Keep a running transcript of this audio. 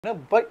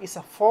But it's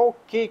a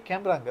 4K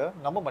கேமராங்க.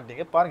 நம்ப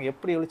மாட்டீங்க. பாருங்க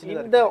எப்படி எவ்வளவு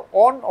சின்னதா இந்த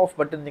ஆன் ஆஃப்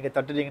பட்டன் நீங்க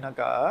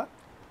தட்டுறீங்கனாக்கா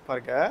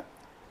பாருங்க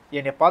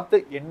என்னை பார்த்து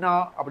என்ன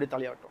அப்படி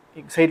தலையாட்டும்.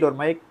 சைடுல ஒரு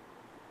மைக்,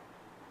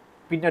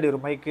 பின்னாடி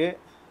ஒரு மைக்,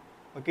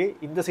 ஓகே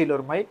இந்த சைடுல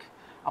ஒரு மைக்,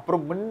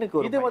 அப்புறம் முன்னுக்கு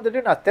ஒரு இது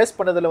வந்துட்டு நான் டெஸ்ட்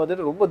பண்ணதுல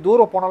வந்துட்டு ரொம்ப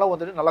தூரம் போனாலும்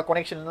வந்துட்டு நல்ல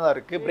கனெக்ஷன் தான்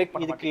இருக்கு. பிரேக்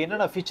பண்ண இதுக்கு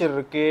என்னென்ன ஃபீச்சர்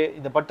இருக்கு,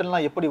 இந்த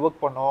பட்டன்லாம் எப்படி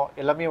ஒர்க் பண்ணும்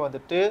எல்லாமே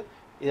வந்துட்டு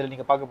இதில்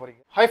நீங்க பார்க்க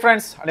போறீங்க. ஹாய்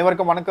ஃப்ரெண்ட்ஸ்,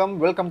 அனைவருக்கும் வணக்கம்.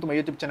 Welcome to my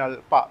YouTube channel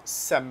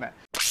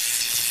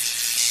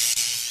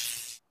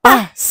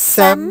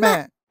செம்ம.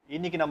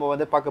 இன்னைக்கு நம்ம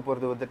வந்து பார்க்க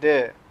போகிறது வந்துட்டு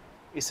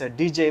it's a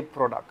DJI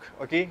product.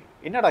 Okay,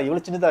 என்னடா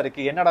இவ்வளோ சின்னதாக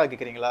இருக்குது என்னடா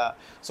கேட்குறீங்களா?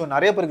 ஸோ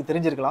நிறைய பேருக்கு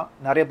தெரிஞ்சிருக்கலாம்,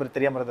 நிறைய பேர்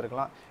தெரியாமல்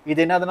இருந்திருக்கலாம்.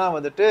 இது என்னதுன்னா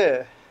வந்துட்டு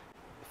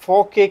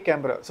 4K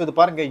கேமரா. ஸோ இது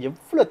பாருங்கள்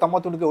எவ்வளோ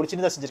தம்மத்துணுக்கு ஒரு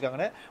சின்னதாக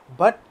செஞ்சுருக்காங்கன்னு.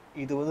 பட்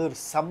இது வந்து ஒரு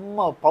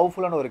செம்ம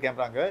பவர்ஃபுல்லான ஒரு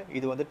கேமராங்க.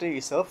 இது வந்துட்டு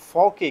it's a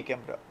 4K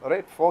camera,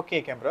 right?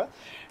 4K camera.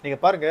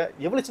 நீங்கள் பாருங்கள்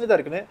எவ்வளோ சின்னதாக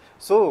இருக்குன்னு.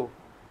 ஸோ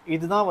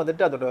இதுதான்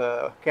வந்துட்டு அதோட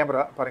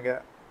கேமரா. பாருங்கள்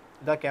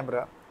இதுதான்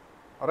கேமரா,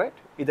 ரைட்?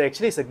 இது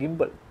ஆக்சுவலி இட்ஸ் அ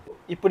கிம்பல்.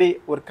 இப்படி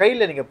ஒரு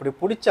கையில் நீங்கள் இப்படி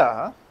பிடிச்சா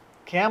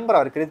கேமரா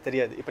இருக்கிறது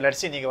தெரியாது. இப்போ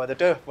லட்சி நீங்கள்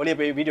வந்துட்டு வெளியே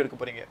போய் வீடியோ எடுக்க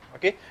போகிறீங்க,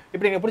 ஓகே?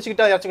 இப்படி நீங்கள்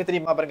பிடிச்சிக்கிட்டா யாச்சும்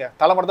தெரியுமா? பாருங்க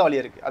தலை மட்டும் தான்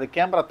வழியாக இருக்குது, அது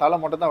கேமரா தலை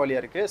மட்டும் தான்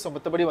வழியாக இருக்குது. ஸோ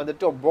மற்றபடி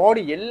வந்துட்டு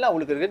பாடி எல்லாம்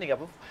உங்களுக்கு இருக்குது. நீங்கள்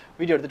அப்போ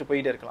வீடியோ எடுத்துகிட்டு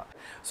போயிட்டே இருக்கலாம்.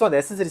 ஸோ அந்த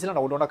எசன்சரிஸ்லாம்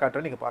நான் ஒன்று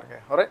காட்டுறேன், நீங்கள்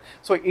பாருங்கள், ரைட்?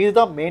 ஸோ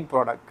இதுதான் மெயின்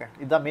ப்ராடக்ட்.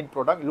 இதுதான் main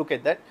product. Look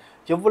at that.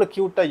 எவ்வளோ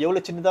க்யூட்டாக,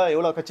 எவ்வளோ சின்னதாக,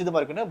 எவ்வளோ கச்சிதமாக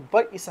இருக்குன்னு.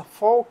 But it's a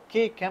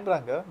 4K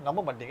கேமராங்க. நம்ப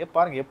மாட்டீங்க.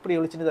 பாருங்கள் எப்படி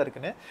எவ்வளோ சின்னதாக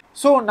இருக்குன்னு.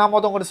 ஸோ நான்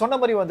உங்களுக்கு சொன்ன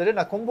மாதிரி வந்துட்டு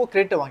நான் கொம்போ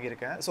கிரேட்டர்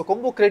வாங்கியிருக்கேன். ஸோ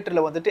கொம்போ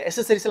கிரேட்டரில் வந்துட்டு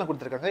எக்ஸசரிஸ்லாம்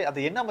கொடுத்துருக்காங்க. அது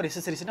என்ன மாதிரி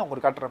எக்ஸசரிஸ்னு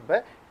உங்களுக்கு காட்டுறப்ப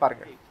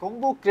பாருங்கள்.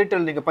 கொம்போ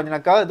கிரேட்டரில் நீங்கள்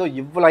பார்த்தீங்கன்னாக்கா ஏதோ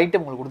இவ்வளோ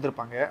ஐட்டம் உங்களுக்கு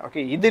கொடுத்துருப்பாங்க,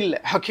 ஓகே? இது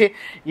இல்லை, ஓகே?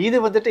 இது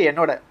வந்துட்டு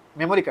என்னோட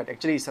memory card.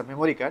 Actually it's a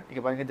memory card.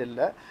 நீங்கள் பாருங்கள், இது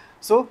இல்லை.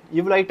 ஸோ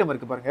இவ்வளோ ஐட்டம்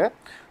இருக்குது பாருங்கள்.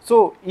 ஸோ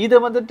இதை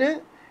வந்துட்டு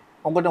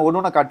உங்கள்கிட்ட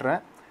ஒன்று ஒன்றா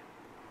காட்டுறேன்.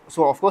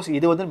 ஸோ ஆஃப்கோர்ஸ்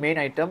இது வந்து மெயின்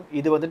ஐட்டம்.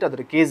 இது வந்துட்டு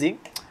அதோட கேசிங்,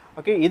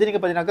 ஓகே? இது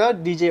நீங்கள் பார்த்தீங்கன்னாக்கா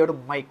DJIயோட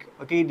mic,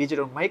 okay?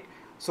 DJIயோட mic.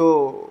 So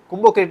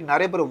combo great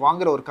நிறைய பேர்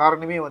வாங்குகிற ஒரு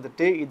காரணமே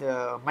வந்துட்டு இந்த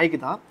மைக்கு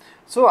தான்.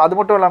 ஸோ அது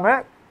மட்டும்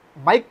இல்லாமல்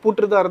மைக்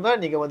போட்டுறதா இருந்தால்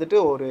நீங்கள் வந்துட்டு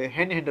ஒரு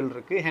ஹேண்டில்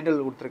இருக்குது,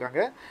 ஹேண்டில்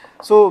கொடுத்துருக்காங்க.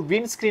 ஸோ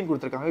வின் ஸ்க்ரீன்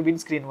கொடுத்துருக்காங்க. வின்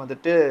ஸ்க்ரீன்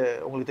வந்துட்டு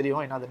உங்களுக்கு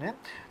தெரியும் என்னதுன்னு.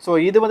 ஸோ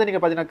இது வந்து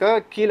நீங்கள் பார்த்தீங்கன்னாக்கா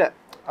கீழே,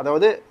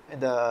 அதாவது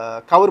இந்த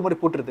கவர் மாதிரி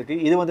போட்டுறதுக்கு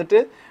இது வந்துட்டு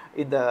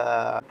இந்த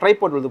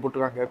ட்ரைபாட் வந்து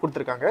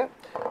கொடுத்துருக்காங்க.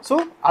 ஸோ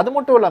அது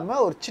மட்டும்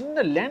இல்லாமல் ஒரு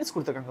சின்ன லென்ஸ்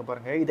கொடுத்துருக்காங்க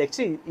பாருங்கள். இது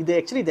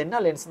ஆக்சுவலி இது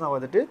என்ன லென்ஸ்னால்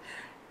வந்துட்டு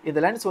இந்த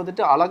லென்ஸ்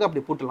வந்துட்டு அழகாக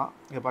அப்படி போட்டுடலாம்.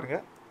 இங்கே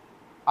பாருங்கள்,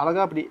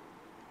 அழகாக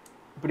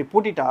இப்படி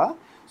பூட்டிட்டா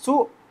ஸோ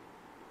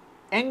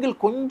ஆங்கிள்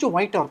கொஞ்சம்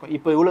ஒயிட்டாக இருக்கும்.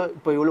 இப்போ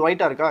இவ்வளோ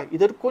ஒயிட்டாக இருக்கா,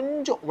 இது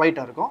கொஞ்சம்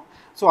ஒயிட்டாக இருக்கும்.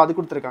 ஸோ அது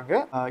கொடுத்துருக்காங்க.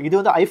 இது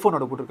வந்து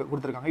ஐஃபோனோட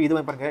கொடுத்துருக்காங்க. இது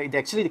வந்து பாருங்கள், இது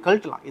ஆக்சுவலி இது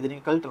கழட்டலாம். இது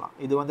நீங்கள் கழட்டலாம்.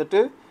 இது வந்துட்டு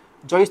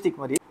ஜாய்ஸ்டிக்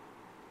மாதிரி.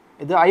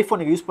 இது ஐஃபோன்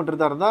நீங்கள் யூஸ்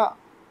பண்ணுறதா இருந்தால்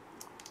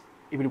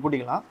இப்படி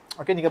போட்டிக்கலாம்,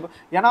 ஓகே? நீங்கள்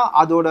ஏன்னா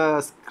அதோட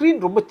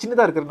ஸ்க்ரீன் ரொம்ப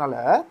சின்னதாக இருக்கிறதுனால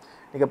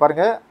நீங்கள்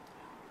பாருங்கள்,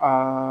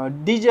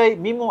 DJI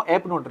மீமோ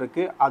ஆப்னு ஒன்று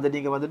இருக்குது. அதை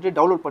நீங்கள் வந்துட்டு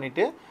டவுன்லோட்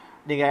பண்ணிவிட்டு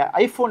நீங்கள்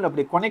ஐஃபோனில்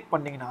அப்படி கனெக்ட்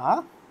பண்ணிங்கன்னா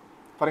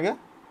பாருங்கள்,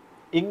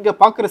 இங்கே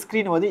பார்க்குற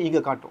ஸ்க்ரீன் வந்து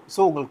இங்கே காட்டும். ஸோ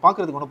உங்களுக்கு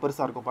பார்க்குறதுக்கு ஒன்றும்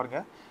பெருசாக இருக்கும்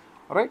பாருங்கள்,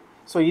 ரைட்?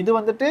 ஸோ இது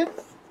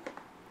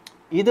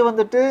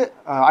வந்துட்டு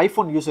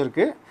ஐஃபோன் யூஸ்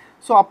இருக்குது.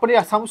 ஸோ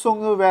அப்படியே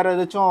சாம்சங் வேறு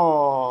ஏதாச்சும்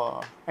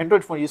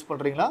ஆண்ட்ராய்ட் ஃபோன் யூஸ்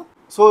பண்ணுறீங்களா?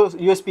 ஸோ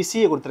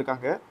USB-C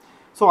கொடுத்துருக்காங்க.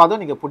 ஸோ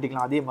அதுவும் நீங்கள்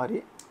போட்டிக்கலாம் அதே மாதிரி,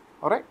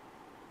 ரைட்?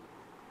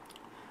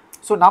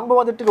 ஸோ நம்ம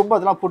வந்துட்டு ரொம்ப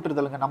அதெல்லாம் போட்டுருது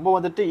இல்லைங்க. நம்ம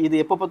வந்துட்டு இது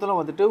எப்போ பார்த்தாலும்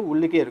வந்துட்டு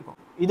உள்ளுக்கே இருக்கும்.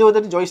 இது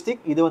வந்துட்டு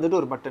ஜாய்ஸ்டிக், இது வந்துட்டு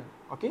ஒரு பட்டன்,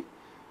 ஓகே?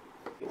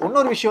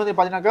 இன்னொரு விஷயம் வந்து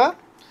பார்த்தீங்கன்னாக்கா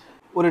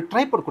ஒரு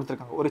ட்ரைபாட்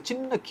கொடுத்துருக்காங்க, ஒரு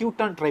சின்ன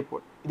க்யூட்டான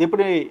ட்ரைபாட். இது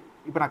எப்படி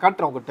இப்போ நான்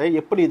காட்டுறேன் உங்கள்கிட்ட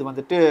எப்படி இது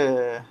வந்துட்டு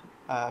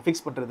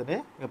ஃபிக்ஸ் பண்ணுறதுன்னு.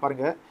 இங்கே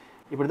பாருங்கள்,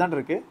 இப்படி தான்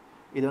இருக்குது.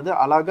 இது வந்து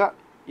அழகாக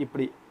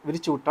இப்படி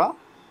விரித்து விட்டா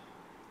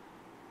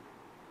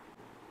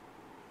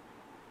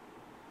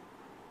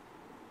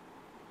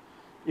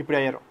இப்படி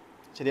ஆயிரும்,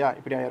 சரியா?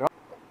 இப்படி ஆயிரும்,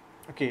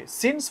 ஓகே?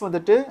 சின்ஸ்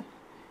வந்துட்டு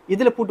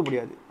இதில் பூட்ட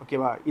முடியாது,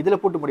 ஓகேவா? இதில்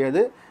பூட்ட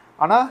முடியாது.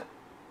 ஆனால்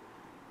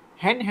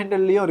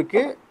ஹேண்ட்ஹெல்லையும்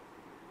இருக்குது,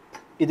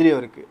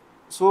 இதுலேயும் இருக்குது.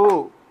 ஸோ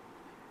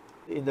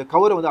இந்த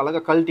கவரை வந்து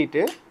அழகாக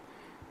கழட்டிட்டு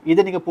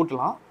இதை நீங்கள்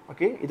போட்டலாம்,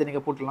 ஓகே? இதை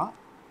நீங்கள் போட்டலாம்,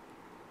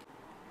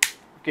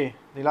 ஓகே?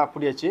 இதெல்லாம்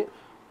அப்படியாச்சு.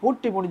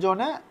 பூட்டி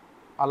முடிஞ்சோடனே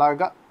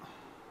அழகாக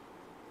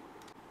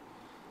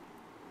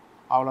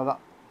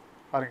அவ்வளோதான்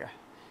பாருங்கள்.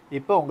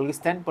 இப்போ உங்களுக்கு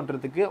ஸ்டாண்ட்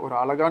பண்ணுறதுக்கு ஒரு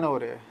அழகான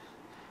ஒரு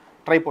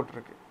ட்ரைபாட்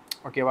இருக்குது,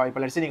 ஓகேவா? இப்போ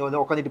லட்சி நீங்கள் வந்து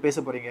உட்காந்துட்டு பேச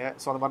போகிறீங்க.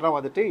 ஸோ அந்த மாதிரிலாம்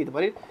வந்துட்டு இது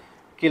மாதிரி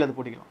கீழே அது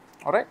போட்டிக்கலாம்,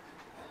 ஆல்ரைட்?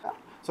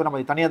 ஸோ நம்ம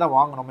இது தனியாக தான்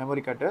வாங்கணும்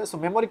memory card. So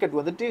memory card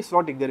வந்துட்டு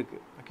ஸ்லாட் இங்கே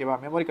இருக்குது, ஓகேவா?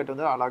 மெமரி கார்டு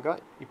வந்து அழகாக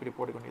இப்படி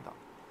போட்டு கொண்டு தான்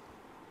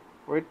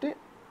போயிட்டு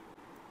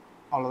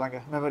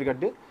அவ்வளோதாங்க மெமரி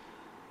கார்டு.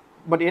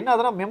 பட் என்ன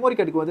ஆகுதுன்னா மெமரி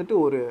கார்டுக்கு வந்துட்டு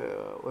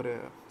ஒரு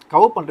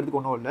கவர் பண்ணுறதுக்கு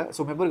ஒன்றும் இல்லை.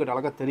 ஸோ மெமரி கார்டு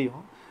அழகாக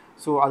தெரியும்.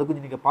 ஸோ அது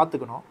கொஞ்சம் நீங்கள்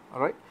பார்த்துக்கணும்,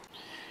 ரைட்?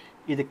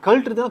 இது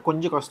கழட்டுறது தான்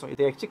கொஞ்சம் கஷ்டம்.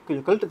 இது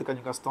ஆக்சுவலி கழட்டுறது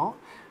கொஞ்சம் கஷ்டம்.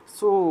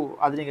 ஸோ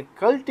அது நீங்கள்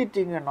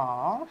கழட்டிட்டிங்கன்னா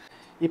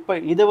இப்போ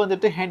இதை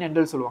வந்துட்டு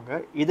ஹேண்டில் சொல்லுவாங்க.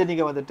 இதை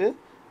நீங்கள் வந்துட்டு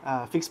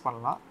ஃபிக்ஸ்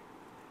பண்ணலாம்,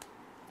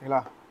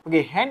 சரிங்களா?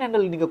 ஓகே,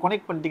 ஹேண்டில் நீங்கள்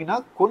கனெக்ட் பண்ணிட்டீங்கன்னா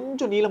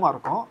கொஞ்சம் நீளமாக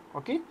இருக்கும்,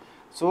 ஓகே?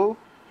 ஸோ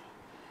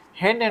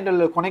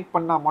ஹேண்டில் கனெக்ட்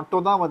பண்ணால்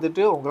மட்டும் தான்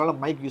வந்துட்டு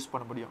உங்களால் மைக் யூஸ்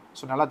பண்ண முடியும்.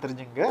 ஸோ நல்லா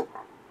தெரிஞ்சுங்க,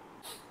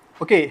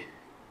 ஓகே?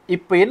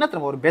 இப்போ என்ன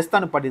தெரியுமா ஒரு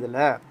பெஸ்ட்டான பாட்டு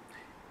இதில்,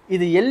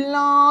 இது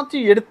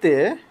எல்லாத்தையும் எடுத்து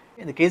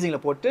இந்த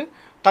கேசிங்கில் போட்டு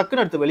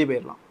டக்குன்னு எடுத்து வெளியே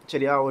போயிடலாம்.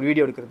 சரியா, ஒரு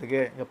வீடியோ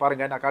எடுக்கிறதுக்கு. இங்கே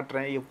பாருங்கள், நான்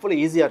காட்டுறேன் எவ்வளோ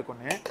ஈஸியாக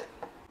இருக்கும்னு.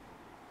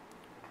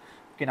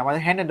 ஓகே, நம்ம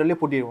வந்து ஹேண்ட் ஹேண்டல்லே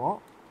பூட்டிடுவோம்.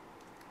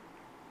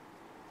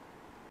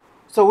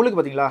 ஸோ உள்ளுக்கு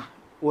பார்த்தீங்களா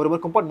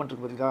ஒரு கம்பார்ட்மெண்ட்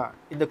இருக்குது பார்த்தீங்களா,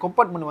 இந்த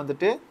கம்பார்ட்மெண்ட்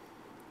வந்துட்டு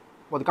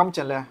ஒரு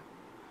காமிச்சேன்ல,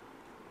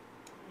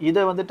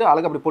 இதை வந்துட்டு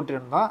அழகாக அப்படி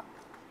போட்டுருந்தா.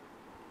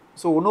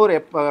 ஸோ இன்னொரு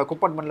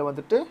கம்பார்ட்மெண்ட்டில்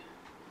வந்துட்டு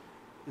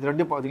இது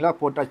ரெண்டும் பார்த்தீங்களா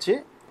போட்டாச்சு.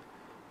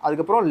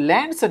 அதுக்கப்புறம்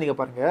லேன்ஸை நீங்கள்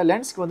பாருங்கள்,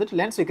 லேன்ஸ்க்கு வந்துட்டு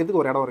லேன்ஸ் வைக்கிறதுக்கு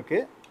ஒரு இடம்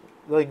இருக்குது,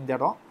 இதோ இந்த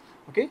இடம்.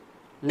 ஓகே,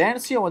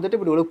 லேன்ஸையும் வந்துட்டு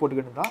இப்படி உள்ளுக்கு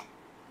போட்டுக்கிட்டு தான்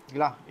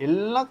ஓகேங்களா,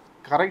 எல்லாம்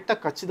கரெக்டாக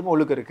கச்சிதமாக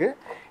உள்ளுக்கு இருக்குது.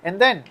 And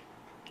then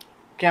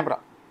camera.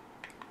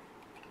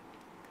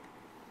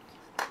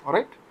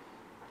 ஆல்ரைட்,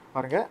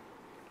 பாருங்கள்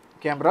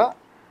கேமரா.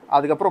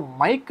 அதுக்கப்புறம்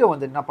மைக்கை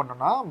வந்து என்ன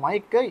பண்ணோன்னா,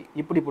 மைக்கை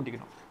இப்படி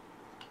போட்டிக்கணும்.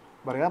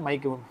 பாருங்கள்,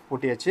 மைக்கு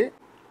போட்டியாச்சு.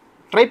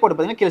 ட்ரைபாட்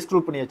பார்த்தீங்கன்னா கீழே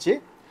ஸ்க்ரூ பண்ணியாச்சு.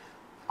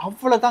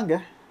 அவ்வளோதாங்க.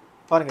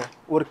 பாருங்கள்,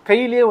 ஒரு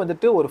கையிலேயே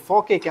வந்துட்டு ஒரு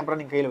 4K கேமரா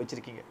நீங்கள் கையில்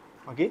வச்சுருக்கீங்க.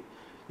 ஓகே,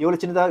 எவ்வளோ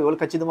சின்னதாக எவ்வளோ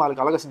கச்சிதமாக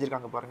அதுக்கு அழகாக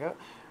செஞ்சுருக்காங்க பாருங்கள்.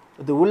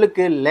 இது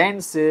உள்ளுக்கு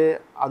லேன்ஸு,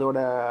 அதோட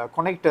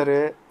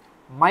கனெக்டரு,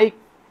 மைக்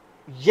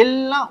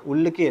எல்லாம்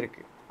உள்ளுக்கே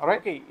இருக்குது.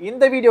 ஆல்ரைட்,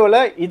 இந்த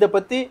வீடியோவில் இதை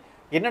பற்றி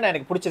என்னென்ன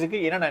எனக்கு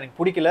பிடிச்சிருக்கு, என்னென்ன எனக்கு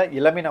பிடிக்கல,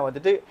 எல்லாமே நான்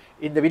வந்துட்டு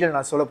இந்த வீடியோவில்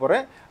நான் சொல்ல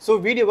போகிறேன். ஸோ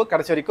வீடியோவை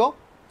கடைசி வரைக்கும்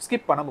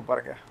ஸ்கிப் பண்ணாமல்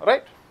பாருங்கள்.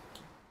 ரைட்,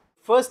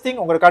 ஃபர்ஸ்ட்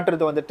திங் உங்களுக்கு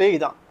காட்டுறது வந்துட்டு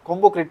இதான்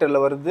கொம்போ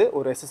கிரியேட்டரில் வருது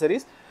ஒரு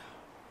accessories,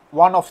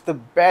 one of the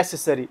best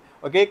accessory.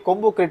 Okay,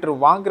 combo creator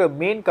வாங்குற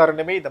மெயின்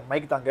காரணமே இந்த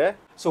மைக் தாங்க.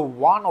 So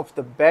one of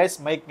the best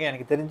மைக்ங்க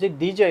எனக்கு தெரிஞ்சு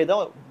DJI தான்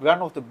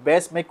one of the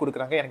best mic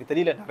கொடுக்குறாங்க. எனக்கு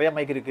தெரியல, நிறைய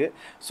மைக் இருக்குது.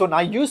 ஸோ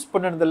நான் யூஸ்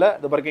பண்ணதில்ல.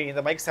 இந்த பாருங்க,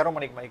 இந்த மைக்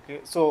செரோமனிக் மைக்கு.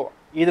 ஸோ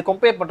இது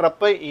கம்பேர்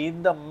பண்ணுறப்ப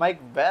இந்த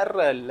மைக்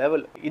வேற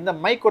லெவல். இந்த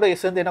மைக்கோட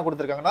சேர்ந்து என்ன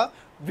கொடுத்துருக்காங்கன்னா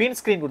விண்ட்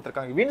ஸ்க்ரீன்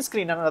கொடுத்துருக்காங்க. விண்ட்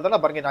ஸ்க்ரீன்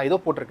என்னதான் பாருங்க, நான் ஏதோ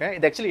போட்டிருக்கேன்.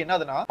 இது ஆக்சுவலி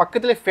என்னதுன்னா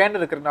பக்கத்துல ஃபேன்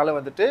இருக்கிறதுனால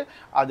வந்துட்டு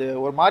அது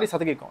ஒரு மாதிரி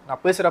சத்தம்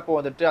நான் பேசுகிறப்போ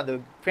வந்துட்டு அந்த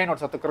ஃபேனோட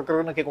சத்தம்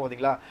கறக்கறன்னு கேட்கும்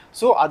பார்த்தீங்களா.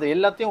 ஸோ அது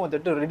எல்லாத்தையும்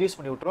வந்துட்டு ரெடியூஸ்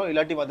பண்ணி விட்டுரும்,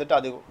 இல்லாட்டி வந்துட்டு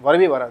அது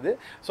வரவே வராது.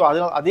 ஸோ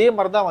அதே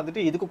மாதிரி தான்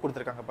வந்துட்டு இதுக்கும்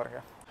கொடுத்துருக்காங்க பாருங்க.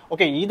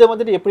 ஓகே, இதை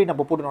வந்துட்டு எப்படி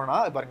நம்ம போடணும்னா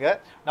பாருங்க,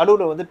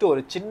 நடுவில் வந்துட்டு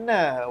ஒரு சின்ன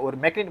ஒரு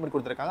மெக்கானிக் மாதிரி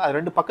கொடுத்துருக்காங்க. அது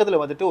ரெண்டு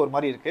பக்கத்தில் வந்துட்டு ஒரு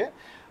மாதிரி இருக்கு.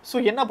 ஸோ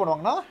என்ன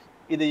பண்ணுவாங்கன்னா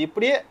இது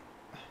இப்படியே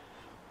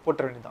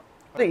போட்டுற வேண்டியதான்.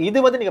 இது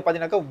வந்து நீங்கள்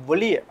பார்த்தீங்கன்னாக்கா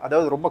வெளியே,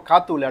 அதாவது ரொம்ப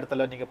காற்று உள்ள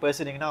இடத்துல நீங்கள்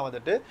பேசுனீங்கன்னா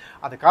வந்துட்டு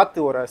அந்த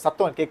காற்று ஒரு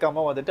சத்தம்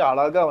கேட்காம வந்துட்டு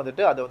அழகாக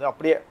வந்துட்டு அதை வந்து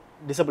அப்படியே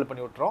டிசபிள்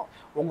பண்ணி விட்டுரும்.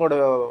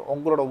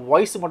 உங்களோட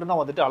வாய்ஸ்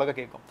மட்டும்தான் வந்துட்டு அழகாக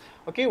கேட்கும்.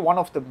 Okay, one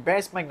of the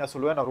best mic நான்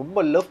சொல்லுவேன். நான்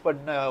ரொம்ப லவ்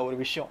பண்ண ஒரு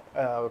விஷயம்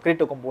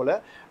கிரியேட்டர் போல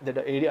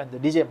அந்த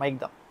DJI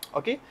மைக் தான்.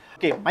 ஓகே,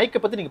 மைக்கை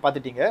பற்றி நீங்கள்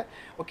பார்த்துட்டீங்க.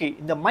 ஓகே,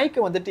 இந்த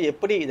மைக்கை வந்துட்டு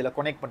எப்படி இதில்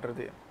கனெக்ட்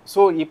பண்ணுறது?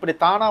 ஸோ இப்படி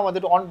தானாக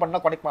வந்துட்டு ஆன்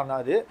பண்ணால் கனெக்ட்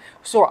பண்ணாது.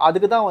 ஸோ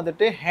அதுக்கு தான்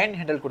வந்துட்டு ஹேண்ட்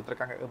ஹேண்டல்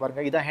கொடுத்துருக்காங்க.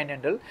 பாருங்கள், இதான் ஹேண்ட்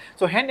ஹேண்டல்.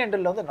 ஸோ ஹேண்ட்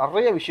ஹேண்டலில் வந்து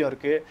நிறைய விஷயம்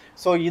இருக்குது.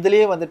 ஸோ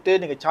இதுலேயே வந்துட்டு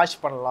நீங்கள் சார்ஜ்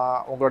பண்ணலாம்,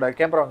 உங்களோட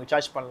கேமரா வந்து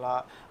சார்ஜ்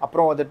பண்ணலாம்.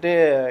 அப்புறம் வந்துட்டு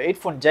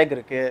ஹெட்ஃபோன் ஜாக்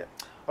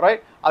இருக்குது.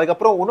 ரைட்,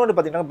 அதுக்கப்புறம் இன்னொன்று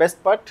பார்த்தீங்கன்னா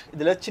பெஸ்ட் பார்ட்,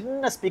 இதில்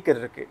சின்ன ஸ்பீக்கர்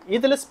இருக்குது.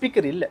 இதில்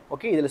ஸ்பீக்கர் இல்லை.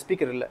 ஓகே, இதில்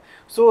ஸ்பீக்கர் இல்லை.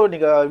 ஸோ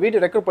நீங்கள் வீடியோ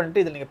ரெக்கார்ட்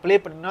பண்ணிட்டு இதில் நீங்கள் ப்ளே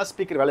பண்ணினா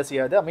ஸ்பீக்கர் வேலை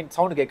செய்யாது, ஐ மீன்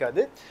சவுண்டு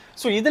கேட்காது.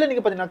 ஸோ இதில்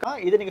நீங்கள் பார்த்தீங்கன்னாக்கா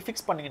இதை நீங்கள்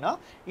ஃபிக்ஸ் பண்ணிங்கன்னா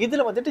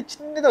இதில் வந்துட்டு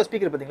சின்னதாக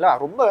ஸ்பீக்கர் பார்த்தீங்களா,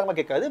 ரொம்ப வேகமாக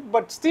கேட்காது.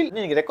 பட் ஸ்டில்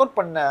நீங்கள் ரெக்கார்ட்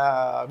பண்ண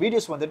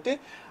வீடியோஸ் வந்துட்டு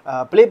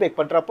ப்ளேபேக்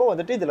பண்ணுறப்போ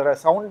வந்துட்டு இதில்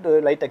சவுண்டு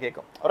லைட்டாக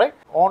கேட்கும். ரைட்,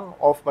 ஆன்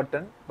ஆஃப்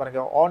பட்டன்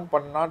பாருங்கள், ஆன்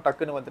பண்ணால்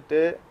டக்குன்னு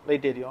வந்துட்டு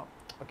லைட் எரியும்.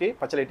 ஓகே,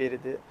 பச்சை லைட்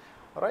எரியுது.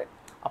 ரைட்,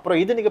 அப்புறம்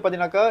இது நீங்கள்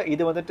பார்த்தீங்கன்னாக்கா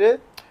இது வந்துட்டு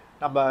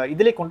நம்ம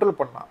இதிலே கண்ட்ரோல்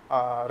பண்ணலாம்,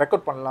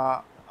 ரெக்கார்ட் பண்ணலாம்,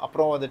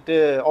 அப்புறம் வந்துட்டு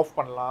ஆஃப்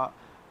பண்ணலாம்.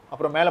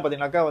 அப்புறம் மேலே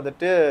பார்த்தீங்கன்னாக்கா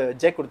வந்துட்டு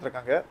ஜேக்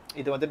கொடுத்துருக்காங்க.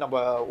 இது வந்து நம்ம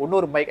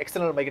இன்னொரு மைக்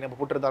எக்ஸ்டர்னல் மைக் நம்ம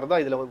போட்டுருந்தா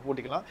தான் இதில் வந்து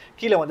போட்டிக்கலாம்.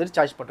 கீழே வந்துட்டு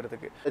சார்ஜ்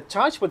பண்ணுறதுக்கு.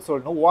 சார்ஜ் பற்றி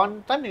சொல்லணும், ஒன்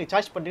டைம் நீங்கள்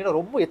சார்ஜ் பண்ணிட்டீங்கன்னா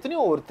ரொம்ப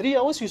எத்தனையோ ஒரு 3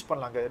 hours யூஸ்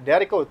பண்ணலாங்க.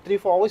 டேரெக்டாக ஒரு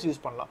 3-4 hours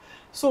யூஸ் பண்ணலாம்.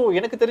 ஸோ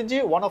எனக்கு தெரிஞ்சு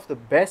one of the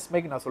best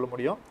mic நான் சொல்ல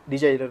முடியும்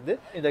DJIலேருந்து.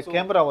 இந்த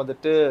கேமரா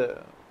வந்துட்டு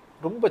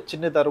ரொம்ப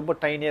சின்னதாக, ரொம்ப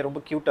டைனியாக,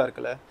 ரொம்ப க்யூட்டாக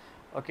இருக்குல்ல.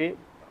 Okay,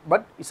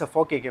 but it's a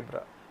 4K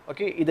camera.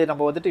 Okay, இதை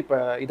நம்ம வந்துட்டு இப்போ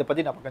இதை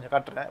பற்றி நான் கொஞ்சம்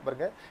காட்டுறேன்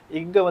பாருங்க.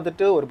 இங்கே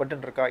வந்துட்டு ஒரு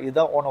பட்டன் இருக்கா,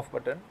 இதுதான் ஆன் ஆஃப்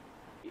பட்டன்.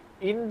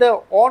 இந்த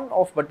ஆன்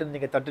ஆஃப் பட்டன்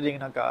நீங்கள்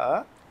தட்டுறீங்கன்னாக்கா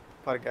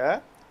பாருங்க,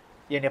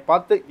 என்னை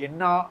பார்த்து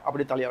என்ன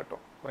அப்படி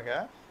தலையாட்டும் பாருங்க.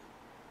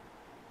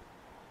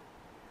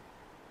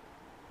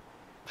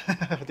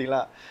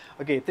 பார்த்தீங்களா?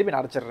 ஓகே, திருப்பி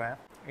நான் அடைச்சிடுறேன்.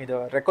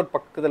 இது ரெக்கார்ட்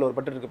பக்கத்தில் ஒரு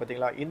பட்டன் இருக்குது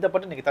பார்த்தீங்களா, இந்த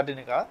பட்டன் நீங்கள்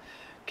தட்டினீங்கக்கா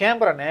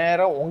கேமரா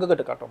நேராக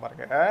உங்ககிட்ட காட்டும்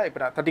பாருங்க.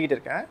 இப்போ நான் தட்டிக்கிட்டு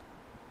இருக்கேன்,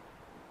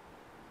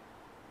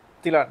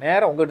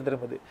 நேரம் உங்ககிட்ட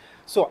திரும்புது.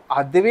 ஸோ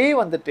அதுவே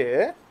வந்துட்டு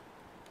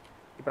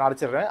இப்போ நான்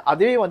அடிச்சிடுறேன்,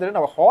 அதுவே வந்துட்டு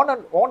நம்ம on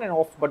and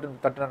off button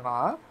தட்டினோன்னா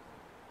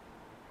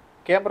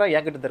camera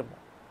என்கிட்ட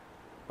திரும்பும்.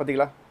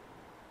 பார்த்தீங்களா?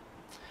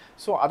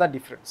 ஸோ அதான்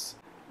டிஃப்ரென்ஸ்.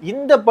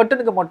 இந்த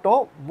பட்டனுக்கு மட்டும்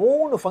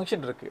 3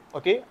 ஃபங்க்ஷன் இருக்குது.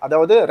 ஓகே,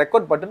 அதாவது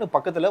ரெக்கார்ட் பட்டனு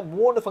பக்கத்தில்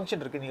 3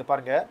 ஃபங்க்ஷன் இருக்குது. நீங்கள்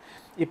பாருங்கள்,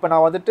 இப்போ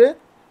நான் வந்துட்டு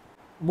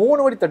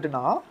 3 வாட்டி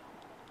தட்டுனா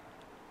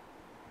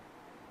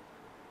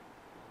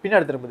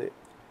பின்னாடி திரும்புது.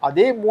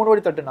 அதே 3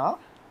 வாட்டி தட்டுனா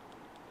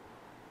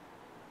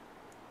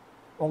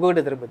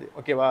உங்ககிட்ட திரும்புது.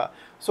 ஓகேவா?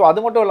 ஸோ அது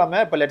மட்டும்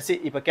இல்லாமல் இப்போ லெட்ஸி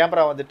இப்போ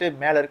கேமரா வந்துட்டு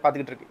மேலே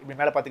பார்த்துக்கிட்டு இருக்கு, இப்படி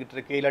மேலே பார்த்துக்கிட்டு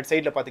இருக்கு, இல்லாட்டி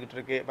சைடில் பார்த்துக்கிட்டு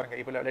இருக்கு பாருங்க.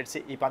 இப்போ லெட்ஸி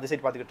இப்போ அந்த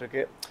சைடு பார்த்துக்கிட்டு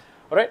இருக்கு.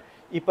 ரைட்,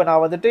 இப்போ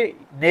நான் வந்துட்டு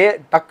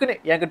டக்குன்னு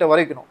என்கிட்ட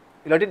வரைக்கணும்,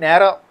 இல்லாட்டி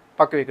நேராக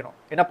பக்கம் வைக்கணும்.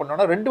 என்ன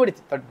பண்ணணும்னா 2 வாட்டி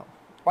தட்டணும்.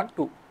 1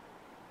 2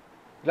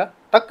 இல்ல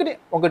டக்குனு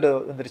உங்ககிட்ட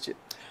வந்துருச்சு.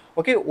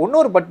 ஓகே,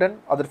 இன்னொரு பட்டன்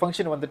அதோட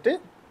ஃபங்க்ஷன் வந்துட்டு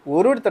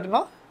ஒரு வாட்டி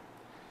தட்டினா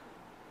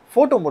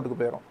ஃபோட்டோ மோடுக்கு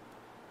போயிடும்.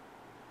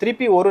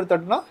 திருப்பி ஒரு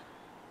தட்டினா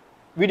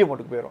வீடியோ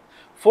மோடுக்கு போயிடும்.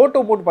 ஃபோட்டோ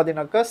மோட்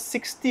பார்த்தீங்கன்னாக்கா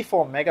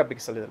 64 மெகா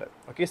பிக்சல் இதில்.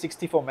 Okay,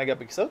 64 mega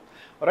pixel.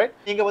 ரைட்,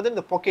 நீங்கள் வந்து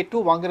இந்த பாக்கெட்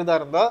 2 வாங்குறதா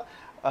இருந்தால்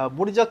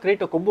முடிஞ்சால்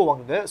கிரேட்டை கொம்பு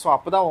வாங்குங்க. ஸோ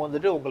அப்போ தான்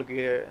வந்துட்டு உங்களுக்கு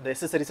இந்த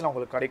எக்ஸசரிஸ்லாம்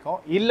உங்களுக்கு கிடைக்கும்.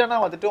 இல்லைனா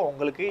வந்துட்டு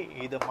உங்களுக்கு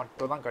இது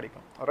மட்டும் தான்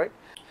கிடைக்கும். Right,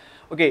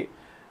 okay.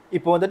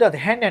 இப்போ வந்துட்டு அது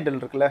ஹேண்டில்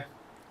இருக்குல்ல,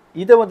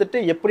 இதை வந்துட்டு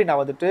எப்படி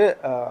நான் வந்துட்டு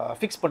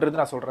ஃபிக்ஸ் பண்ணுறது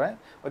நான் சொல்கிறேன்.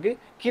 ஓகே,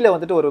 கீழே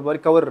வந்துட்டு ஒரு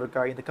மாதிரி கவர்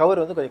இருக்கா, இந்த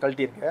கவர் வந்து கொஞ்சம்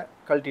கழட்டிடுங்க.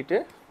 கழட்டிட்டு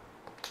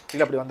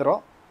கீழே அப்படி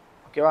வந்துடும்.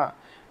 ஓகேவா,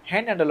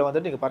 ஹேண்டில்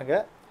வந்துட்டு நீங்கள்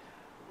பாருங்கள்,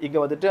 இங்கே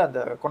வந்துட்டு அந்த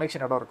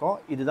கனெக்ஷன் இடம் இருக்கும்.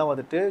 இதுதான்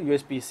வந்துட்டு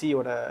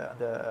யூஎஸ்பி-சியோட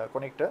அந்த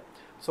கனெக்டர்.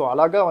 ஸோ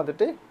அழகாக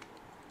வந்துட்டு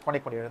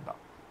கனெக்ட் பண்ணி எழுந்தான்.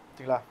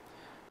 சரிங்களா?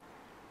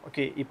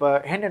 ஓகே, இப்போ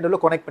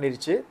ஹேண்டில் கனெக்ட்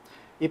பண்ணிடுச்சு.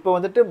 இப்போ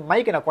வந்துட்டு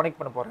மைக்கை நான் கனெக்ட்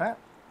பண்ண போகிறேன்.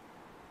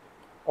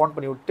 ஆன்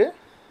பண்ணி விட்டு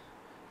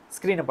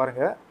ஸ்க்ரீனை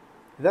பாருங்கள்,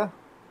 இதை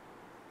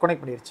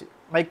கனெக்ட் பண்ணிடுச்சு.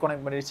 மைக்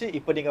கனெக்ட் பண்ணிடுச்சு.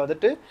 இப்போ நீங்கள்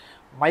வந்துட்டு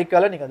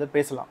மைக்கால் நீங்கள் வந்து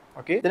பேசலாம்.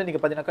 ஓகே, இதில்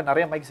நீங்கள் பார்த்தீங்கன்னாக்கா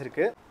நிறைய மைக்ஸ்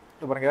இருக்குது.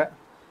 இது பாருங்கள்,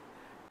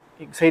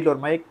 சைடில்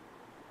ஒரு மைக்,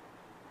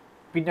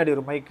 பின்னாடி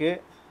ஒரு மைக்கு,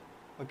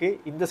 ஓகே,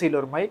 இந்த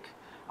சைடில் ஒரு மைக்,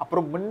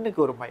 அப்புறம் முன்னுக்கு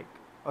ஒரு மைக்.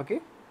 ஓகே,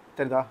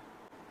 தெரியுதா?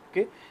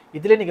 ஓகே,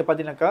 இதில் நீங்கள்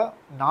பார்த்தீங்கன்னாக்கா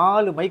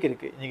 4 மைக்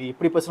இருக்குது. நீங்கள்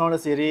இப்படி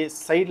பேசினாலும் சரி,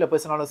 சைடில்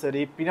பேசினாலும்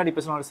சரி, பின்னாடி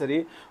பேசினாலும் சரி,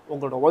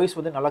 உங்களோட வாய்ஸ்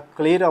வந்து நல்லா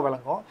கிளியராக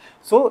விளங்கும்.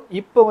 ஸோ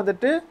இப்போ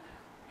வந்துட்டு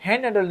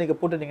ஹேண்டில் நீங்கள்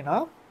போட்டுருந்தீங்கன்னா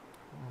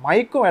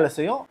மைக்கும் வேலை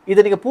செய்யும்.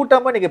 இதை நீங்கள்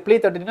பூட்டாமல் நீங்கள் ப்ளே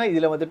தட்டிங்கன்னா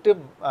இதில் வந்துட்டு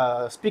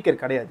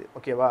ஸ்பீக்கர் கிடையாது.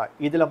 ஓகேவா,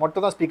 இதில்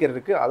மட்டும் தான் ஸ்பீக்கர்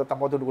இருக்குது. அதை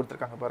தம்பத்தோடு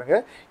கொடுத்துருக்காங்க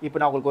பாருங்கள். இப்போ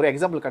நான் உங்களுக்கு ஒரு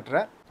எக்ஸாம்பிள்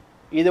காட்டுறேன்.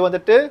 இது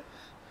வந்துட்டு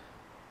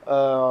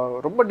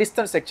ரொம்ப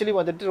டிஸ்டன்ஸ் ஆக்சுவலி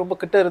வந்துட்டு ரொம்ப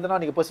கிட்ட இருந்ததுன்னா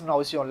நீங்கள் பேசணும்னு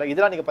அவசியம் இல்லை.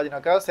 இதெல்லாம் நீங்கள்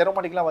பார்த்தீங்கன்னாக்கா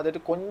செரமோனிக்கெலாம் வந்துட்டு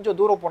கொஞ்சம்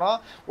தூரம் போனால்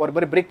ஒரு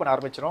மாதிரி பிரேக் பண்ண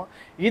ஆரம்பிச்சிடும்.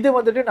 இது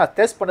வந்துட்டு நான்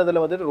டெஸ்ட்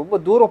பண்ணதில் வந்துட்டு ரொம்ப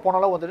தூரம்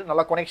போனாலும் வந்துட்டு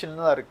நல்லா கனெக்ஷன்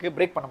தான் இருக்குது,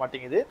 பிரேக் பண்ண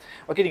மாட்டேங்குது.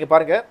 ஓகே, நீங்கள்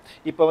பாருங்கள்,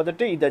 இப்போ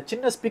வந்துட்டு இந்த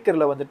சின்ன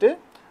ஸ்பீக்கரில் வந்துட்டு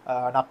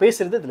நான்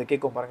பேசுகிறது இதில்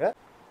கேட்கும் பாருங்கள்.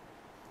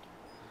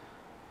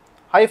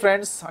 ஹாய்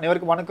ஃப்ரெண்ட்ஸ்,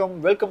 அனைவருக்கும் வணக்கம்.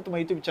 Welcome to my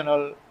YouTube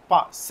channel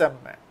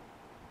செம்ம.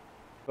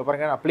 இப்போ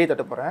பாருங்கள், நான் ப்ளே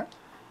தட்ட போகிறேன்.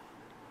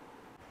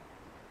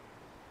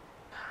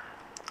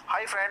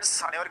 ஹாய் ஃப்ரெண்ட்ஸ்,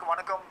 அனைவருக்கும்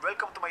வணக்கம்.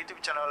 Welcome to my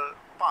YouTube channel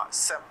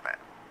செம்ம.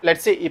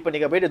 லெட்ஸ் சே இப்போ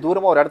நீங்கள் போய்ட்டு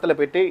தூரமாக ஒரு இடத்துல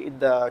போய்ட்டு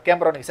இந்த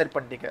கேமரா நீங்கள் செட்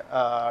பண்ணிட்டீங்க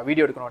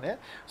வீடியோ எடுக்கணும்னு.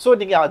 ஸோ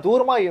நீங்கள்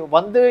தூரமாக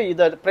வந்து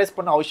இதை ப்ரெஸ்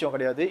பண்ண அவசியம்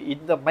கிடையாது.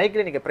 இந்த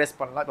மைக்கில் நீங்கள் ப்ரெஸ்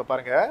பண்ணலாம். இப்போ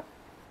பாருங்கள்,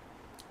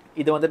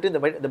 இது வந்துட்டு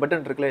இந்த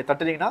பட்டன் இருக்குல்ல,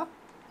 தட்டுனீங்கன்னா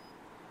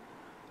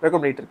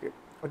ரெக்கார்ட் பண்ணிட்டு இருக்கு.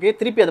 ஓகே,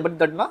 திருப்பி அந்த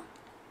பட்டன் தட்டுனா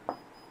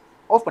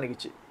ஆஃப்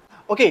பண்ணிக்கிச்சு.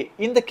 ஓகே,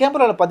 இந்த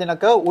கேமராவில்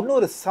பார்த்தீங்கன்னாக்கா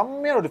இன்னொரு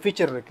செம்மையான ஒரு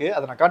ஃபீச்சர் இருக்குது.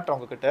 அதை நான் காட்டுறேன்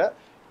உங்ககிட்ட.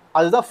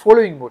 அதுதான்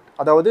ஃபாலோவிங் மோட்,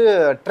 அதாவது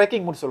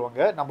ட்ரெக்கிங் மோட்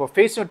சொல்லுவாங்க. நம்ம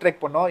ஃபேஸும் ட்ரெக்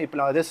பண்ணோம். இப்போ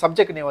நான் அதே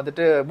சப்ஜெக்ட் நீ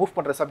வந்துட்டு மூவ்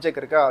பண்ணுற சப்ஜெக்ட்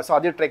இருக்கா, ஸோ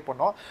அதையும் ட்ரெக்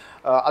பண்ணோம்.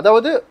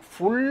 அதாவது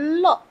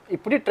ஃபுல்லாக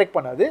இப்படி ட்ரெக்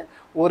பண்ணாது,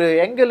 ஒரு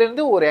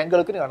எங்கிலேருந்து ஒரு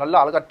எங்களுக்கு நீங்கள்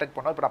நல்லா அழகாக ட்ரெக்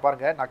பண்ணோம். இப்போ நான்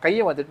பாருங்கள், நான்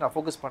கையை வந்துட்டு நான்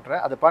ஃபோக்கஸ்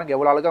பண்ணுறேன். அதை பாருங்கள்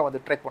எவ்வளோ அழகாக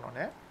வந்து ட்ரெக்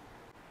பண்ணோன்னு.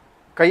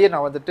 கையை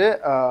நான் வந்துட்டு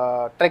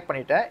ட்ரெக்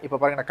பண்ணிட்டேன். இப்போ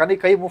பாருங்கள்,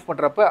 நான் கை மூவ்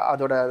பண்ணுறப்ப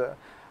அதோட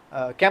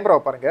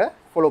கேமராவை பாருங்கள்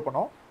ஃபாலோ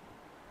பண்ணோம்.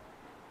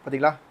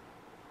 பார்த்தீங்களா?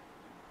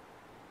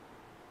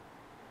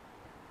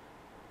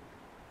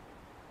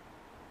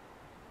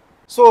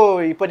 ஸோ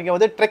இப்போ நீங்கள்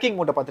வந்து ட்ரெக்கிங்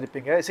மோட்டை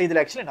பார்த்துருப்பீங்க. ஸோ இதில்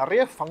ஆக்சுவலி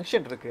நிறைய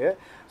ஃபங்க்ஷன் இருக்குது.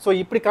 ஸோ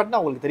இப்படி காட்டினா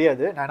உங்களுக்கு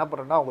தெரியாது. நான் என்ன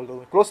பண்ணுறேன்னா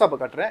உங்களுக்கு க்ளோஸ்அப்பை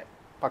காட்டுறேன்,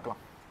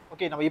 பார்க்கலாம்.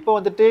 ஓகே, நம்ம இப்போ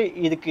வந்துட்டு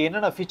இதுக்கு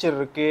என்னென்ன ஃபீச்சர்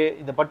இருக்குது,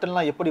 இந்த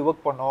பட்டன்லாம் எப்படி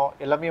ஒர்க் பண்ணோம்,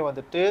 எல்லாமே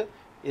வந்துட்டு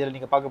இதில்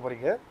நீங்கள் பார்க்க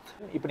போகிறீங்க.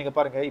 இப்போ நீங்கள்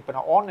பாருங்கள், இப்போ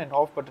நான் ஆன் அண்ட்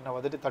ஆஃப் பட்டனை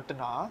வந்துட்டு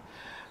தட்டுனா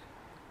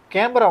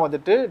கேமரா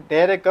வந்துட்டு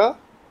டைரெக்டாக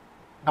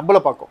நம்மளை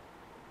பார்க்கும்.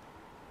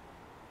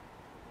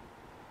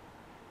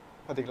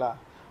 பார்த்தீங்களா?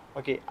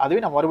 ஓகே,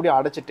 அதுவே நான் மறுபடியும்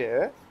அடைச்சிட்டு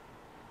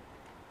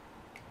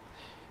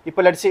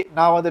இப்போ லட்சி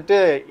நான் வந்துட்டு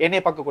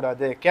என்னையை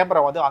பார்க்கக்கூடாது, கேமரா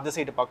வந்து அந்த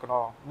சைடு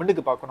பார்க்கணும்,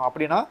 முன்னுக்கு பார்க்கணும்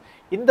அப்படின்னா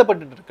இந்த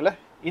பட்டன் இருக்குல்ல,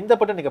 இந்த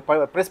பட்டன்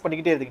நீங்கள் ப்ரெஸ்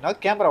பண்ணிக்கிட்டே இருந்தீங்கன்னா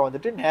கேமரா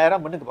வந்துட்டு நேராக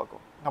முன்னுக்கு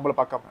பார்க்கும், நம்மளை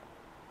பார்க்காம.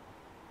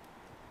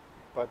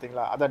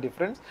 பார்த்தீங்களா? அதான்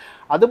டிஃப்ரென்ஸ்.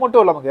 அது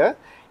மட்டும் இல்லாமங்க,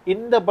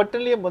 இந்த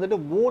பட்டன்லேயும் வந்துட்டு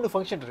 3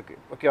 ஃபங்க்ஷன்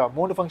இருக்குது. ஓகேவா,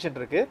 3 ஃபங்க்ஷன்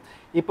இருக்குது.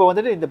 இப்போ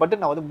வந்துட்டு இந்த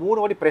பட்டன் நான் வந்து 3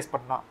 வாட்டி ப்ரெஸ்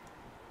பண்ணால்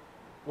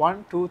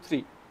 1 2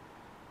 3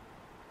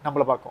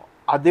 நம்மளை பார்க்கும்.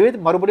 அதுவே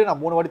மறுபடியும்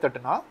நான் 3 வாட்டி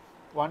தட்டுனா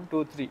 1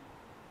 2 3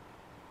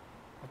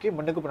 ஓகே,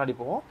 முன்னுக்கு பின்னாடி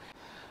போவோம்.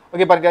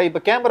 ஓகே பாருங்க, இப்போ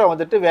கேமரா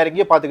வந்துட்டு வேற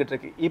எங்கேயோ பார்த்துக்கிட்டு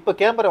இருக்கு. இப்போ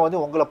கேமரா வந்து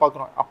உங்களை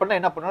பார்க்கணும் அப்படின்னா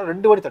என்ன பண்ணணும்,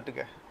 2 வாட்டி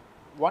தட்டுங்க.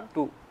 1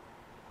 2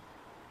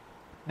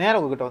 நேரம்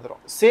உங்ககிட்ட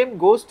வந்துடும். சேம்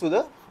கோஸ் டு த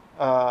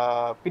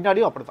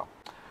பின்னாடியும் அப்படி தான்.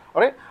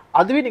 ஓகே,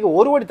 அதுவே நீங்கள்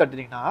ஒரு வாட்டி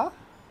தட்டுனீங்கன்னா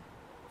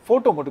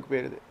ஃபோட்டோ மோட்டுக்கு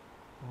போயிடுது,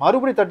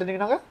 மறுபடியும்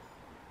தட்டுனீங்கன்னாங்க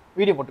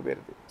வீடியோ மோட்டு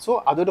போயிடுது.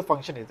 ஸோ அதோட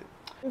ஃபங்க்ஷன் இது.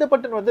 இந்த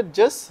பட்டன் வந்து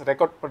ஜஸ்ட்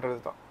ரெக்கார்ட் பண்ணுறது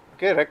தான்.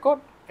 Okay,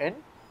 record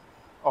and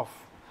half.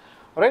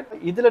 Right,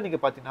 இதில்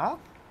நீங்கள் பார்த்தீங்கன்னா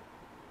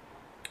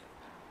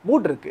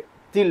மூட் இருக்குது.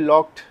 தில்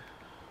லாக்ட்,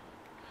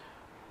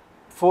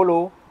 ஃபாலோ,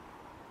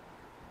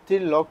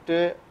 தில் லாக்டு,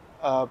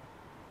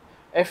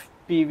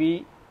 எஃபிவி,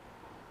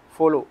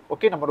 ஃபாலோ.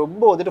 ஓகே, நம்ம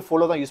ரொம்ப வந்துட்டு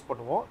ஃபாலோ தான் யூஸ்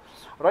பண்ணுவோம்.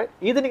 ரைட்,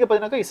 இது நீங்கள்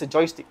பார்த்தீங்கன்னாக்கா இட்ஸ்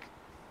ஜாய்ஸ்டிக்.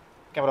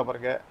 கேமரா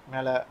பாருங்கள்,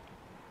 மேலே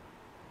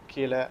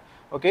கீழே.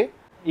 ஓகே,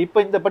 இப்போ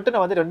இந்த பட்டனை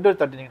வந்து 2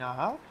 தட்டினீங்கன்னா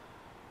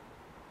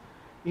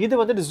இது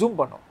வந்துட்டு ஜூம்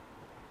பண்ணும்.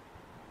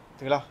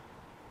 சரிங்களா?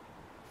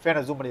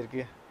 ஃபேனை ஜூம்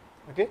பண்ணியிருக்கு.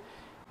 ஓகே,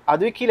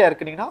 அதுவே கீழே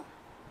இறக்குனீங்கன்னா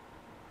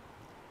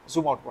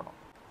ஜூம் அவுட் பண்ணும்.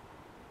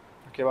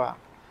 ஓகேவா?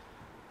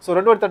 ஸோ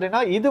 2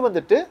 தட்டினீங்கன்னா இது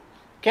வந்துட்டு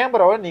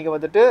கேமராவை நீங்கள்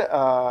வந்துட்டு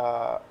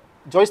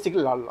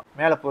ஜாய்ஸ்டிக்கில் விளாடலாம்.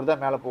 மேலே போகிறதா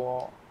மேலே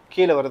போவோம்,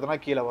 கீழே வருதுன்னா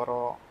கீழே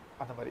வரும்,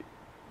 அந்த மாதிரி.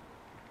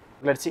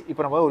 லெட்ஸ் சி,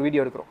 இப்போ நம்ம ஒரு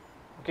வீடியோ எடுக்கிறோம்.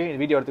 ஓகே, இந்த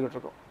வீடியோ எடுத்துக்கிட்டு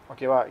இருக்கோம்.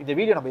 ஓகேவா? இந்த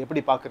வீடியோ நம்ம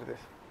எப்படி பார்க்குறது?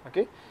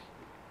 ஓகே,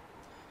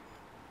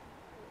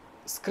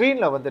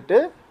 ஸ்க்ரீனில் வந்துட்டு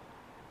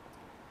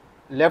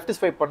லெஃப்ட்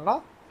ஸ்வைப்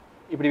பண்ணால்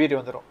இப்படி வீடியோ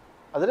வந்துடும்.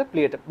 அதில்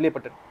ப்ளே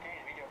பட்டன்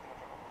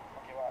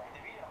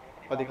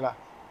பார்த்தீங்களா?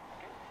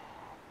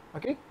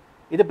 ஓகே,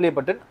 இது ப்ளே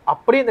பட்டன்.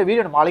 அப்படியே இந்த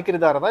வீடியோ நம்ம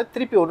அழைக்கிறதா இருந்தால்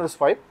திருப்பி ஒரு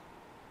ஸ்வைப்,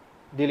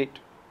 டிலீட்.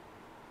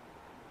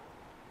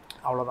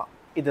 அவ்வளோதான்.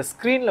 இந்த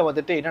ஸ்க்ரீனில்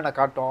வந்துட்டு என்னென்ன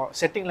காட்டும்,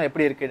 செட்டிங்லாம்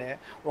எப்படி இருக்குன்னு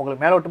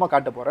உங்களுக்கு மேலோட்டமாக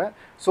காட்ட போகிறேன்.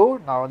 ஸோ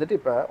நான் வந்துட்டு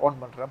இப்போ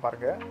ஆன் பண்ணுறேன்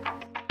பாருங்கள்.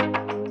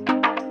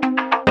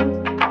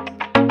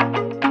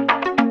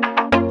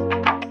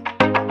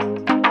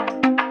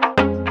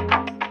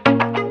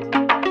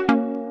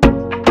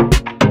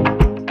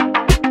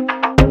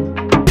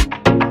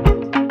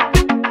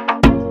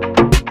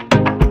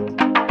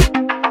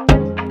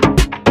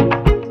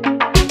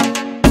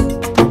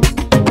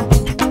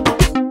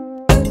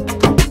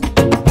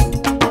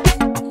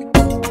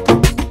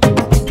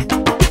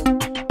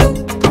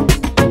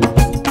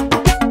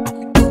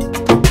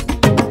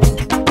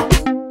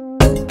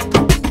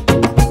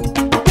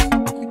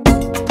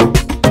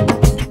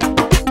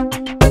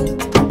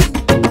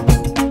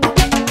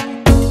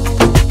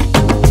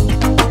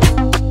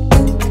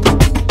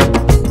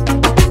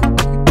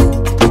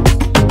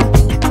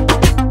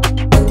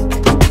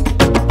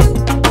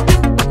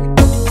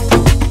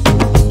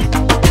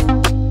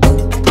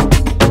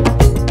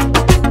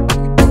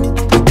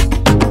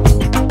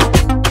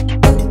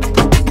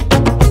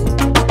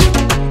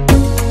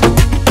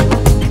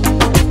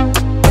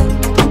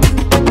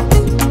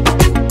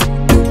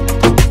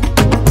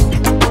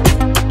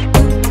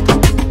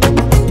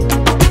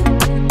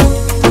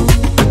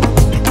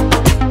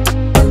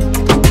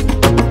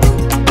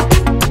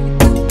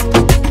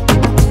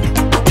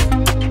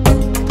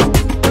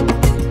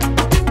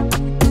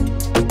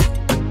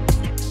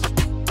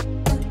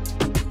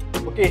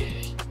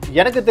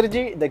 எனக்கு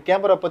தெரிஞ்சு இந்த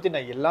கேமரா பற்றி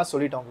நான் எல்லாம்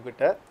சொல்லிட்டேன்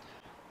உங்ககிட்ட.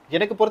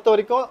 எனக்கு பொறுத்த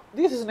வரைக்கும்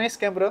this is nice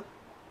camera.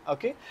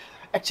 Okay,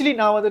 actually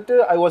நான் வந்துட்டு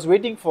I was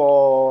waiting for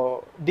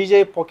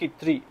DJI Pocket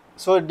 3.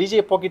 So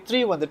DJI Pocket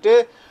 3 வந்துட்டு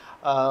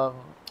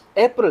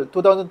ஏப்ரல்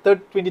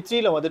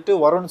 2023 வந்துட்டு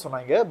வரும்னு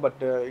சொன்னாங்க.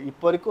 பட்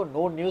இப்போ வரைக்கும்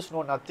நோ நியூஸ்,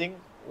 நோ நத்திங்,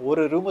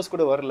 ஒரு ரூமர்ஸ்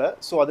கூட வரல.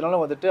 ஸோ அதனால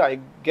வந்துட்டு I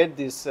get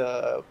this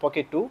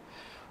Pocket 2.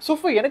 So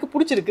எனக்கு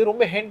பிடிச்சிருக்கு,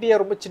 ரொம்ப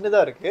ஹேண்டியாக, ரொம்ப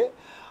சின்னதாக இருக்குது.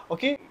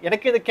 ஓகே,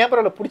 எனக்கு இந்த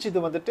கேமராவில் பிடிச்சது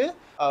வந்துட்டு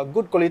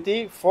குட் குவாலிட்டி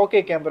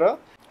 4K கேமரா.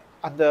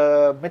 அந்த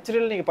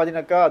மெட்டீரியல் நீங்கள்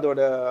பார்த்தீங்கன்னாக்கா அதோட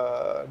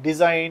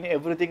டிசைன்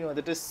எவ்ரிதிங்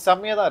வந்துட்டு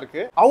செம்மையாக தான்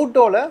இருக்குது.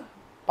 அவுட்டோரில்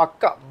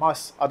பக்கா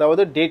மாஸ்,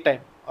 அதாவது டே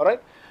டைம்.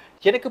 ஆல்ரைட்,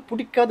 எனக்கு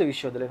பிடிக்காத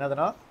விஷயம் இதில்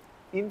என்னதுன்னா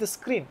இந்த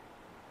ஸ்க்ரீன்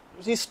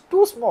இஸ்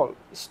டூ ஸ்மால்.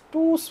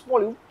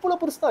 இவ்வளோ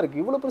பெருசு தான்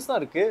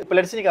இருக்குது. இப்போ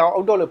லெட்ஸ் நீங்கள்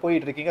அவுட்டோரில்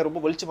போயிட்டு இருக்கீங்க, ரொம்ப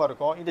வெளிச்சமாக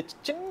இருக்கும். இந்த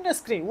சின்ன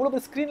ஸ்க்ரீன், இவ்வளோ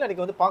பெரிய ஸ்க்ரீனில்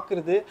நீங்கள் வந்து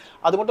பார்க்குறது,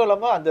 அது மட்டும்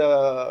இல்லாமல் அந்த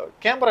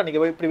கேமரா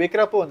நீங்கள் இப்படி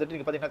வைக்கிறப்போ வந்துட்டு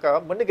நீங்கள்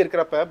பார்த்தீங்கன்னாக்கா மண்ணுக்கு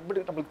இருக்கிறப்ப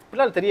நம்மளுக்கு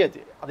பின்னால் தெரியாது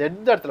அது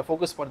எந்த இடத்துல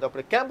ஃபோக்கஸ் பண்ணுது.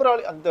 அப்படி கேமரா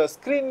அந்த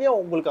ஸ்க்ரீன்லேயும்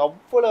உங்களுக்கு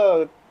அவ்வளோ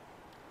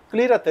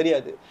கிளியராக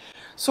தெரியாது.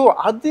 ஸோ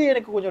அது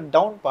எனக்கு கொஞ்சம்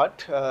டவுன்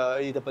பார்ட்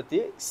இதை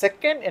பற்றி.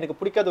 செகண்ட், எனக்கு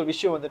பிடிக்காத ஒரு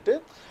விஷயம் வந்துட்டு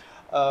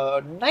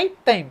நைட்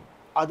டைம்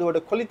அதோட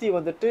குவாலிட்டி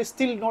வந்துட்டு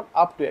still not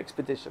up to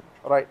expectation.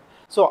 Right,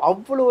 so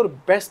அவ்வளோ ஒரு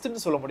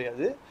பெஸ்ட்டுன்னு சொல்ல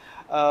முடியாது.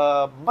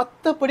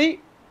 மற்றபடி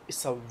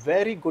it's a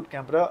very good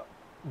camera.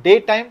 Day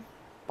time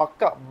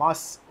பக்கா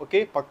மாஸ். ஓகே,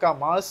 பக்கா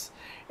மாஸ்.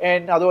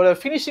 அண்ட் அதோட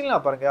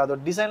ஃபினிஷிங்லாம் பாருங்கள், அதோட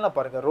டிசைன்லாம்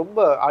பாருங்கள்.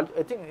 ரொம்ப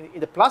ஐ திங்க்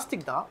இது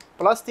பிளாஸ்டிக் தான்,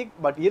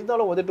 பட்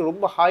இருந்தாலும் வந்துட்டு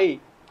ரொம்ப ஹை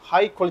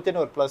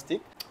குவாலிட்டியான ஒரு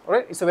plastic.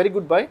 Right, it's a very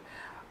good bye.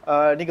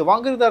 நீங்கள்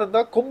வாங்குறதா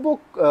இருந்தால் கொம்போ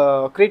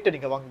கிரேட்டை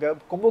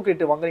நீங்கள் கொம்போ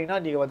கிரேட்டை வாங்குறீங்கன்னா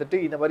நீங்கள் வந்துட்டு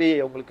இந்த மாதிரி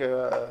உங்களுக்கு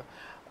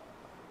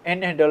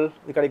handheld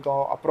இது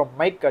கிடைக்கும், அப்புறம்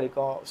மைக்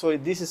கிடைக்கும். So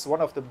this is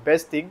one of the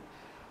best thing.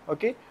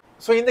 Okay,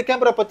 so இந்த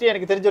கேமரா பற்றி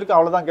எனக்கு தெரிஞ்சிருக்கு,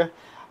 அவ்வளோதாங்க.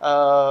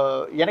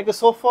 எனக்கு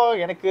sofa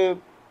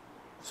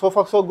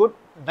so good.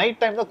 Night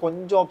time தான்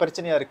கொஞ்சம்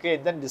பிரச்சனையாக இருக்குது.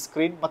 அண்ட் தென் தி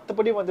ஸ்க்ரீன்,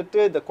 மற்றபடி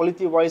வந்துட்டு the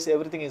quality voice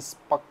everything is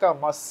பக்கா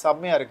மாஸ்,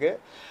 செம்மையாக இருக்குது.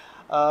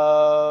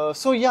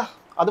 ஸோ யா,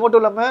 அது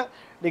மட்டும் இல்லாமல்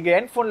நீங்கள்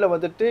ஹெட்ஃபோனில்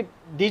வந்துட்டு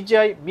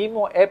DJI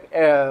மீமோ ஆப்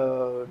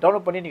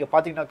டவுன்லோட் பண்ணி நீங்கள்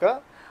பார்த்தீங்கன்னாக்கா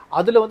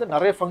அதில் வந்து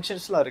நிறைய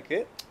ஃபங்க்ஷன்ஸ்லாம்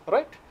இருக்குது.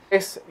 ரைட்,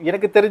 எஸ்,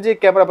 எனக்கு தெரிஞ்சு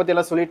கேமரா பற்றி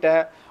எல்லாம்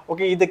சொல்லிட்டேன்.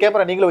 ஓகே, இந்த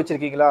கேமரா நீங்களும்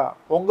வச்சுருக்கீங்களா?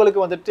 உங்களுக்கு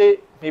வந்துட்டு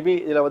மேபி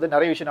இதில் வந்து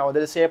நிறைய விஷயம் நான்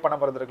வந்துட்டு சேவ் பண்ண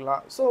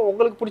மறந்துருக்கலாம். ஸோ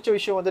உங்களுக்கு பிடிச்ச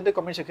விஷயம் வந்துட்டு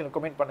கமெண்ட் செக்ஷனில்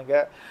கமெண்ட்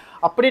பண்ணுங்கள்.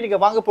 அப்படி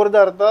நீங்கள் வாங்க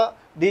போகிறதா இருந்தால்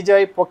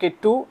DJI Pocket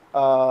 2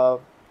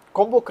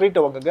 கொம்போ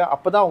கிரேட்டை வாங்குங்க.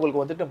 அப்போ தான்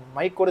உங்களுக்கு வந்துட்டு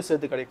மைக்கோடு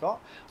சேர்த்து கிடைக்கும்.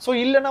 ஸோ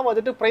இல்லைன்னா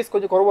வந்துட்டு ப்ரைஸ்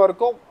கொஞ்சம் குறைவாக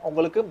இருக்கும்,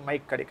 உங்களுக்கு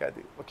மைக்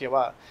கிடைக்காது.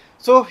 ஓகேவா?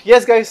 ஸோ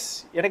எஸ் கைஸ்,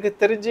 எனக்கு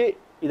தெரிஞ்சு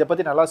இதை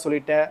பற்றி நல்லா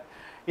சொல்லிட்டேன்.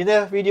 இந்த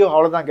வீடியோ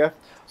அவ்வளோதாங்க.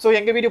 ஸோ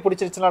எங்கள் வீடியோ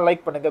பிடிச்சிருச்சுன்னா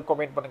லைக் பண்ணுங்கள்,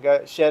 கமெண்ட்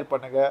பண்ணுங்கள், ஷேர்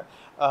பண்ணுங்கள்.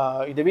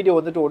 இந்த வீடியோ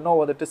வந்துட்டு ஒன்றும்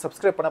வந்துட்டு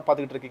சப்ஸ்கிரைப் பண்ண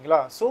பார்த்துக்கிட்டு இருக்கீங்களா?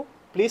 ஸோ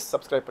ப்ளீஸ்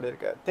சப்ஸ்கிரைப்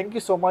பண்ணியிருக்கேன்.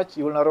 Thank you so much.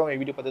 இவ்வளோ நேரம்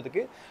வீடியோ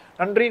பார்த்ததுக்கு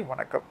நன்றி,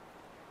 வணக்கம்.